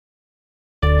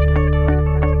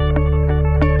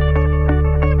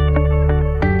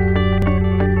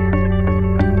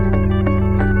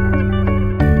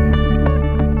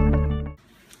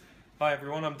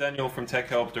Daniel from Tech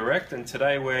Help Direct, and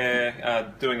today we're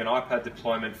doing an iPad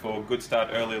deployment for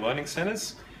Goodstart Early Learning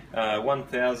Centers.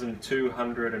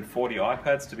 1,240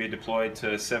 iPads to be deployed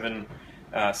to 7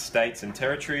 states and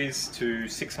territories to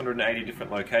 680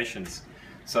 different locations.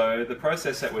 So the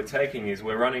process that we're taking is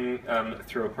we're running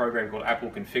through a program called Apple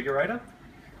Configurator.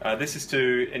 This is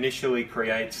to initially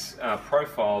create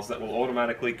profiles that will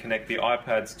automatically connect the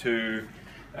iPads to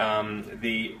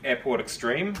the Airport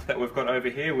Extreme that we've got over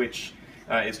here, which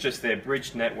is just their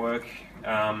bridged network.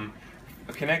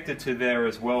 Connected to there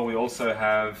as well, we also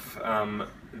have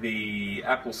the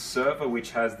Apple server,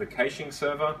 which has the caching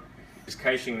server, is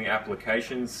caching the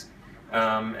applications,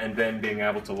 and then being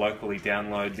able to locally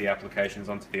download the applications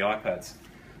onto the iPads.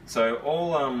 So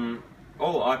all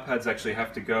iPads actually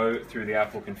have to go through the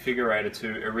Apple Configurator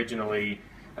to originally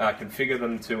configure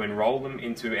them to enroll them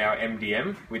into our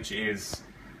MDM, which is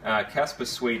Casper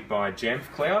Suite by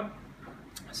JAMF Cloud.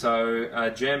 So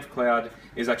JAMF Cloud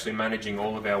is actually managing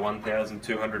all of our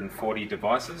 1,240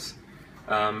 devices.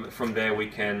 From there we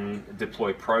can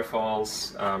deploy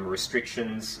profiles,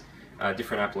 restrictions,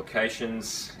 different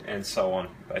applications, and so on.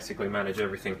 Basically manage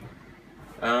everything.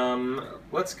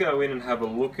 Let's go in and have a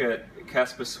look at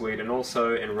Casper Suite and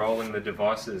also enrolling the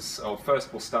devices.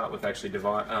 First we'll start with actually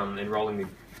enrolling the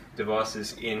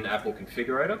devices in Apple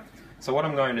Configurator. So what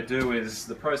I'm going to do is,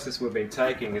 the process we've been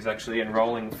taking is actually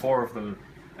enrolling 4 of them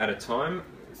at a time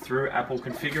through Apple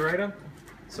Configurator.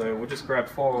 So we'll just grab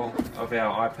 4 of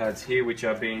our iPads here, which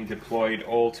are being deployed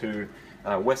all to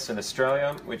Western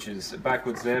Australia, which is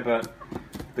backwards there, but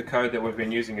the code that we've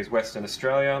been using is Western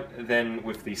Australia. Then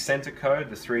with the center code,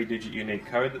 the 3-digit unique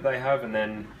code that they have, and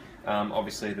then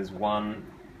obviously there's 1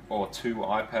 or 2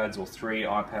 iPads or 3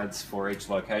 iPads for each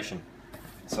location.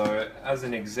 So as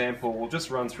an example, we'll just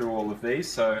run through all of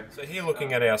these. So here,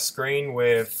 looking at our screen,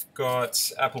 we've got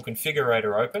Apple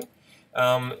Configurator open.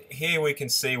 Here we can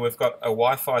see we've got a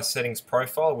Wi-Fi settings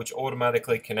profile which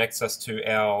automatically connects us to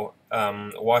our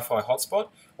Wi-Fi hotspot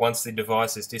once the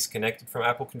device is disconnected from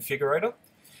Apple Configurator.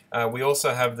 We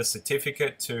also have the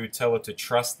certificate to tell it to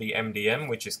trust the MDM,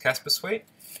 which is Casper Suite.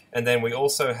 And then we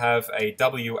also have a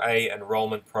WA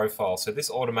enrollment profile. So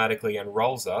this automatically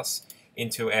enrolls us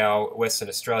into our Western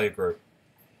Australia group.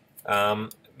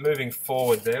 Moving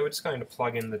forward there, we're just going to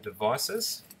plug in the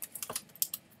devices.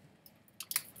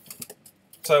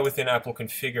 So within Apple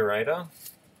Configurator,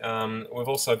 we've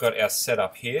also got our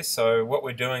setup here. So what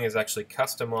we're doing is actually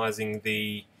customizing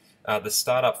the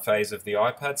startup phase of the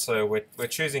iPad. So we're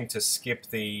choosing to skip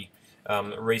the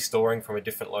restoring from a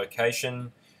different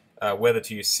location, whether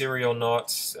to use Siri or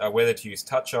not, whether to use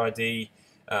Touch ID,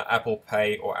 Apple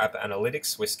Pay or App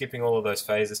Analytics. We're skipping all of those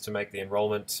phases to make the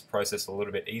enrollment process a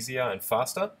little bit easier and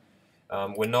faster.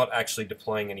 We're not actually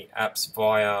deploying any apps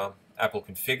via Apple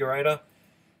Configurator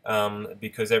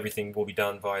because everything will be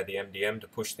done via the MDM to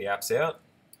push the apps out.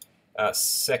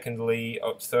 Thirdly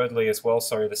as well,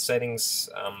 the settings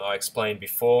I explained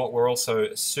before, we're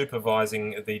also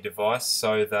supervising the device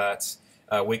so that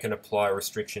we can apply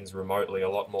restrictions remotely, a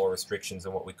lot more restrictions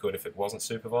than what we could if it wasn't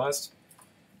supervised.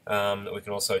 We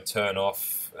can also turn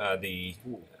off the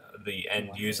end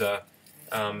user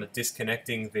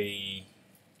disconnecting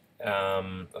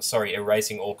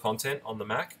erasing all content on the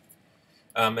Mac.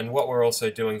 And what we're also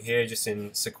doing here, just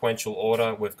in sequential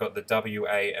order, we've got the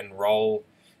WA enrol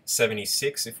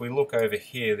 76. If we look over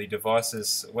here, the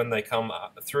devices, when they come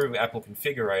through Apple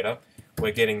Configurator,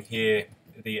 we're getting here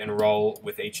the enrol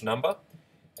with each number,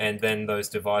 and then those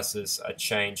devices are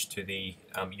changed to the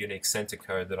unique center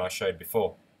code that I showed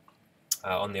before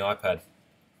on the iPad.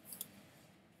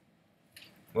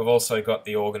 We've also got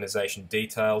the organization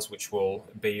details, which will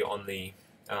be on the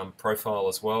profile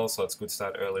as well, so it's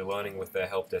Goodstart Early Learning with their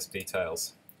help desk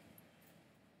details.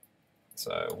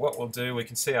 So what we'll do, we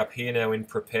can see up here now in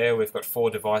Prepare, we've got 4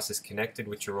 devices connected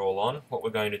which are all on. What we're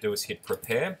going to do is hit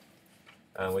Prepare.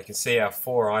 We can see our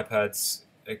 4 iPads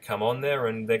come on there,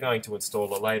 and they're going to install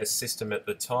the latest system at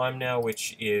the time now,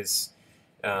 which is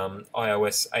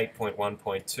iOS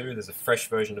 8.1.2. There's a fresh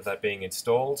version of that being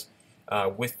installed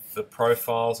with the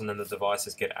profiles, and then the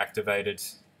devices get activated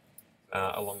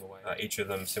along the way, each of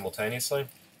them simultaneously.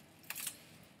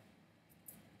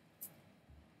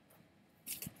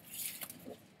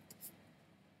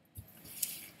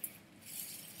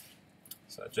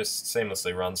 So it just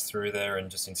seamlessly runs through there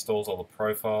and just installs all the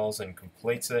profiles and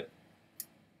completes it.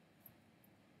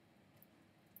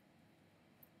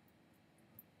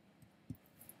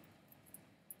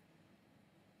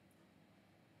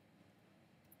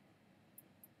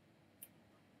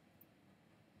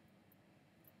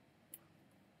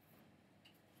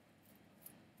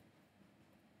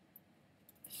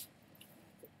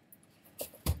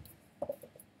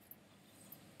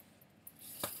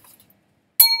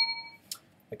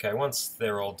 Okay, once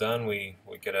they're all done, we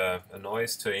get a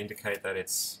noise to indicate that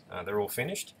they're all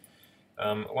finished.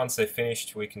 Once they're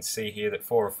finished, we can see here that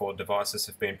 4 of 4 devices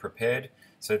have been prepared.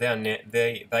 So they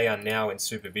are now in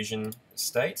supervision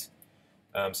state.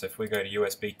 So if we go to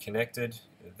USB connected,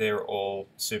 they're all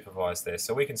supervised there.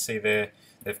 So we can see there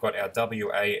they've got our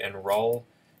WA enrol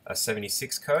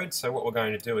 76 code. So what we're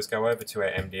going to do is go over to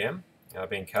our MDM,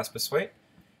 being Casper Suite.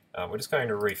 We're just going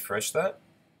to refresh that.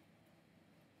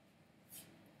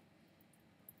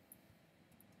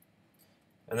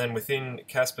 And then within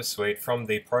Casper Suite, from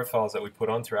the profiles that we put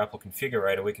on through Apple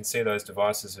Configurator, we can see those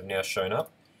devices have now shown up,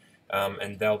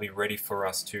 and they'll be ready for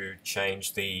us to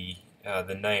change the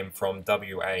name from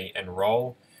WA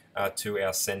enrol to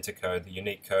our center code, the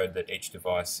unique code that each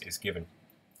device is given.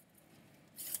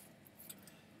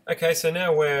 Okay, so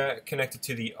now we're connected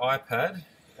to the iPad.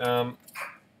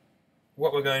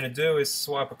 What we're going to do is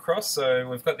swipe across. So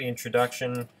we've got the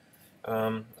introduction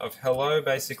of hello,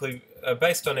 basically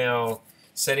based on our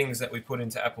settings that we put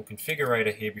into Apple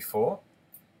Configurator here before.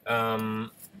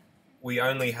 We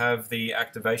only have the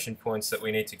activation points that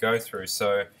we need to go through.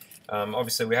 So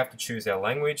obviously we have to choose our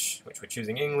language, which we're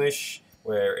choosing English.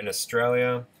 We're in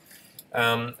Australia.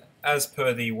 As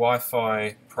per the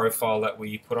Wi-Fi profile that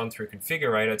we put on through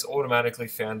Configurator, it's automatically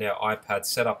found our iPad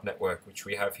setup network, which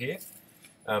we have here.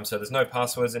 So there's no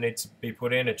passwords that need to be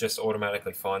put in, it just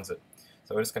automatically finds it.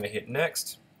 So we're just going to hit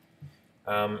next.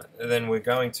 Then we're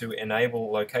going to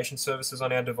enable location services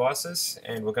on our devices,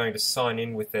 and we're going to sign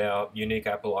in with our unique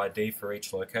Apple ID for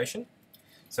each location.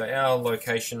 So our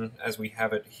location, as we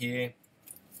have it here,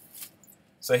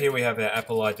 so here we have our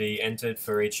Apple ID entered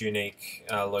for each unique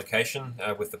location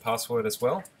with the password as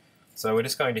well. So we're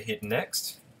just going to hit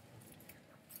next.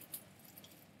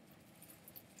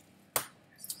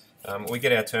 We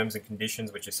get our terms and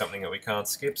conditions, which is something that we can't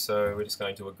skip, so we're just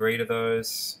going to agree to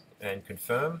those and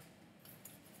confirm.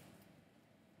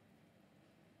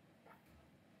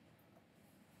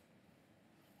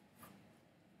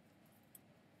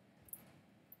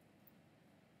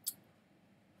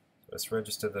 Let's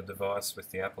register the device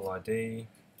with the Apple ID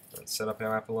and set up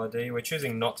our Apple ID. We're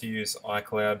choosing not to use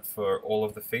iCloud for all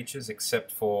of the features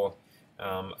except for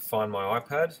Find My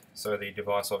iPad. So the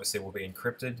device obviously will be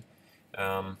encrypted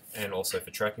and also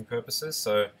for tracking purposes.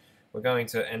 So we're going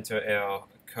to enter our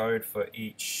code for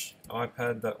each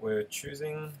iPad that we're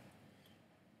choosing.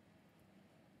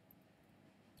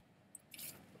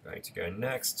 We're going to go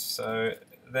next. So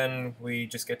then we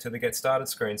just get to the Get Started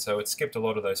screen. So it skipped a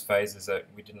lot of those phases that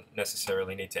we didn't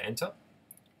necessarily need to enter.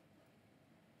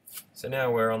 So now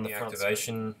we're on the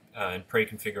activation and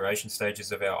pre-configuration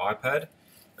stages of our iPad.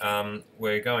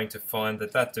 We're going to find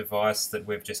that that device that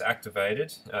we've just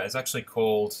activated is actually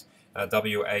called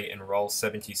WA enrol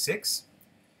 76.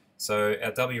 So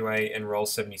our WA enrol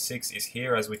 76 is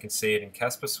here, as we can see it in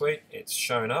Casper Suite. It's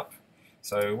shown up.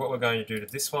 So what we're going to do to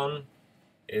this one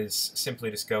is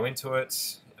simply just go into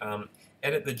it,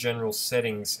 edit the general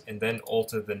settings, and then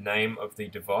alter the name of the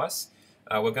device.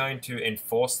 We're going to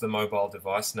enforce the mobile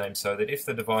device name so that if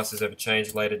the device is ever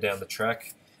changed later down the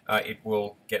track, it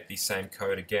will get the same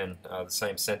code again, the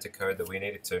same center code that we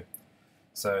needed to.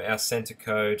 So our center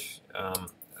code,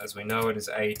 as we know it, is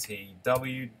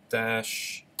ATW-1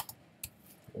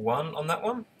 on that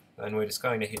one, and we're just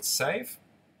going to hit save.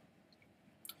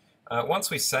 Once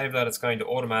we save that, it's going to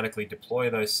automatically deploy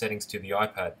those settings to the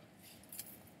iPad.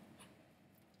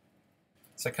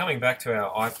 So coming back to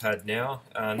our iPad now,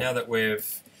 now that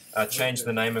we've changed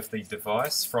the name of the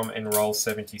device from enrol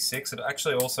 76, it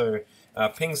actually also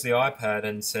pings the iPad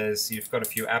and says you've got a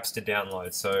few apps to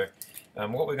download. So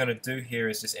what we're going to do here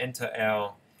is just enter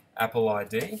our Apple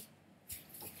ID.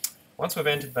 Once we've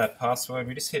entered that password,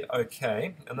 we just hit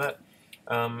OK, and that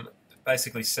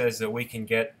basically says that we can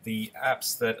get the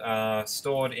apps that are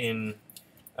stored in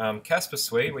Casper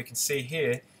Suite. We can see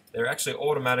here they're actually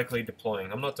automatically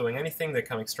deploying. I'm not doing anything, they're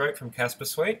coming straight from Casper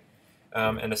Suite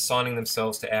and assigning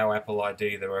themselves to our Apple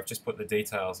ID where I've just put the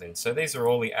details in. So these are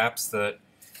all the apps that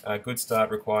Goodstart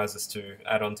requires us to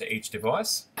add on to each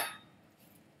device,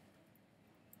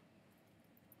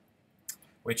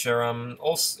 which are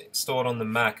all stored on the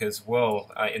Mac as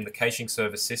well in the caching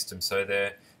service system. So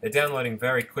they're downloading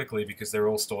very quickly because they're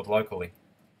all stored locally.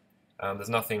 There's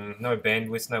no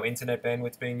bandwidth, no internet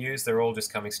bandwidth being used. They're all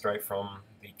just coming straight from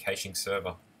the caching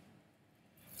server.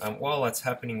 While that's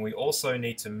happening, we also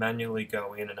need to manually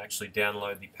go in and actually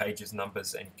download the Pages,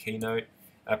 Numbers, and Keynote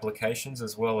applications,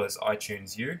 as well as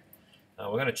iTunes U.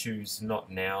 We're going to choose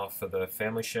Not Now for the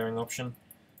family sharing option.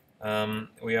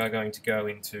 We are going to go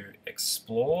into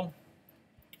Explore,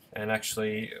 And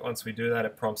actually, once we do that,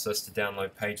 it prompts us to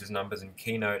download Pages, Numbers, and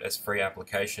Keynote as free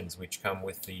applications, which come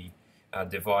with the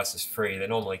device as free. They're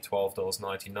normally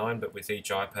 $12.99, but with each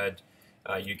iPad,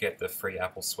 you get the free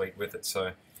Apple Suite with it.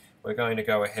 So we're going to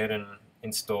go ahead and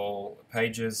install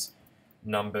Pages,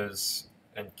 Numbers,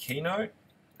 and Keynote,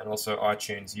 and also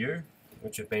iTunes U,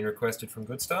 which have been requested from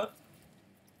Goodstart.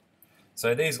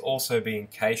 So these also being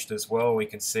cached as well. We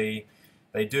can see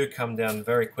they do come down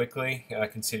very quickly,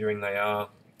 considering they are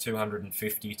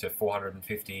 250 to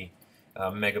 450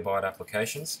 megabyte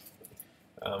applications.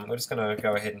 We're just going to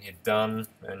go ahead and hit done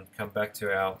and come back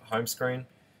to our home screen.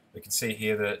 We can see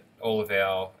here that all of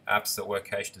our apps that were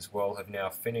cached as well have now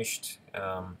finished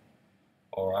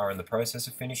or are in the process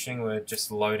of finishing. We're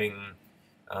just loading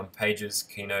Pages,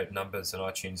 Keynote, Numbers, and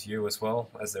iTunes U as well.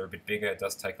 As they're a bit bigger, it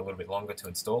does take a little bit longer to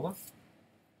install them.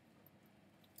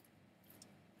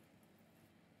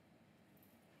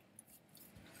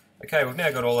 Okay, we've now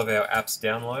got all of our apps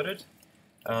downloaded.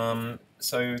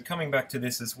 So coming back to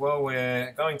this as well,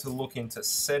 we're going to look into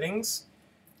settings,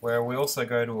 where we also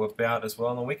go to about as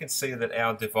well, and we can see that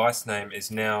our device name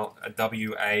is now a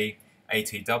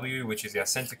WAATW, which is our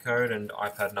center code, and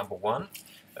iPad number 1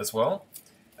 as well.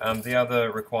 The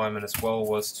other requirement as well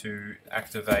was to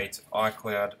activate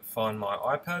iCloud Find My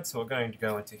iPad, so we're going to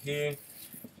go into here,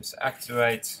 just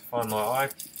activate Find My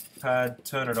iPad,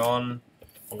 turn it on,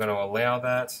 we're going to allow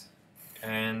that,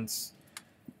 and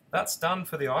that's done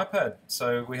for the iPad.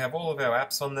 So we have all of our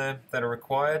apps on there that are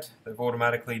required. They've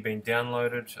automatically been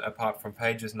downloaded, apart from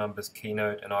Pages, Numbers,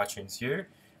 Keynote, and iTunes U,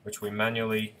 which we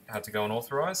manually had to go and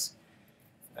authorize.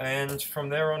 And from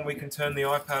there on, we can turn the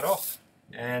iPad off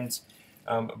and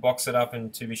box it up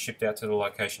and to be shipped out to the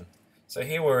location. So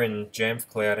here we're in JAMF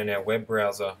Cloud in our web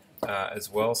browser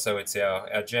as well. So it's our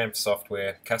JAMF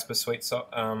software Casper Suite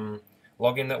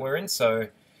login that we're in. So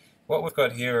what we've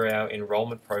got here are our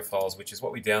enrollment profiles, which is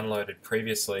what we downloaded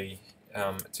previously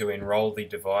to enroll the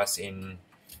device in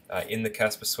the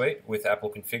Casper Suite with Apple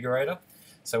Configurator.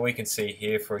 So we can see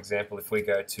here, for example, if we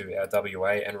go to our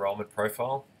WA enrollment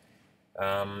profile,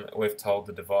 we've told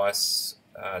the device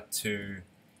to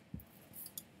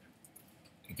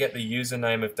get the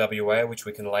username of WA, which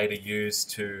we can later use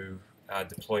to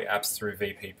deploy apps through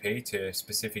VPP to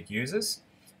specific users,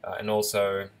 and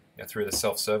also through the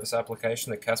self-service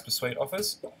application that Casper Suite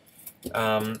offers.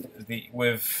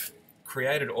 We've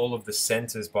created all of the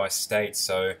centers by state,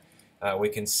 so we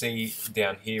can see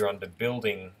down here under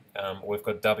building, we've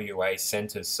got WA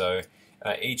centers, so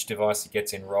each device that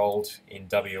gets enrolled in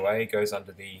WA goes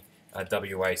under the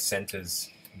WA centers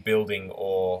building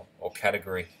or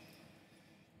category.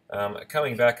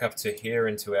 Coming back up to here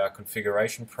into our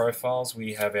configuration profiles,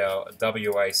 we have our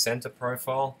WA center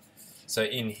profile. So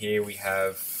in here we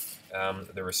have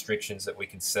the restrictions that we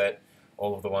can set,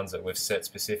 all of the ones that we've set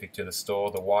specific to the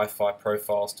store, the Wi-Fi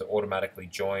profiles to automatically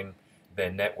join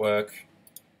their network,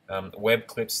 web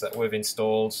clips that we've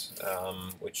installed,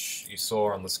 which you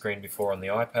saw on the screen before on the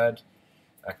iPad,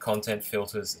 content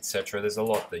filters, etc. There's a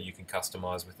lot that you can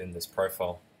customize within this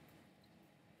profile.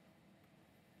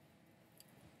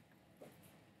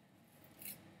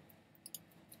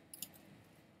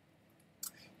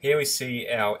 Here we see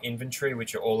our inventory,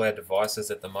 which are all our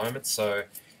devices at the moment. So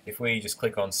if we just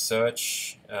click on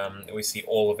search, we see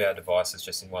all of our devices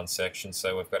just in one section.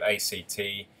 So we've got ACT,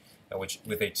 which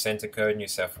with each center code, New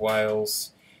South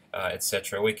Wales,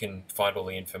 etc. We can find all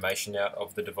the information out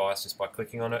of the device just by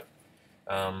clicking on it.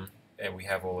 And we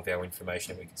have all of our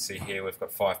information. We can see here we've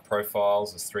got 5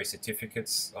 profiles, there's 3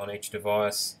 certificates on each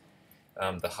device.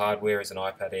 The hardware is an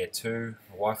iPad Air 2,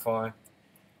 Wi-Fi.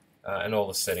 And all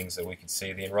the settings that we can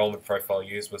see. The enrollment profile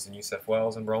used was the New South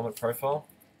Wales enrollment profile.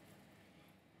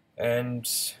 And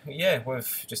yeah,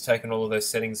 we've just taken all of those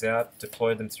settings out,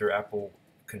 deployed them through Apple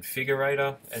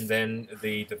Configurator, and then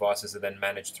the devices are then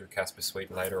managed through Casper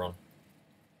Suite later on.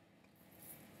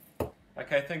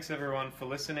 Okay, thanks everyone for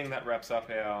listening. That wraps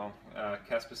up our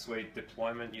Casper Suite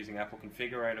deployment using Apple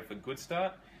Configurator for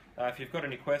Goodstart. If you've got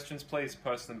any questions, please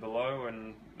post them below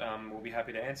and we'll be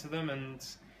happy to answer them. And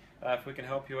if we can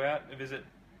help you out, visit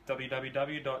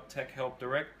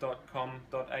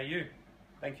www.techhelpdirect.com.au.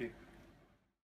 Thank you.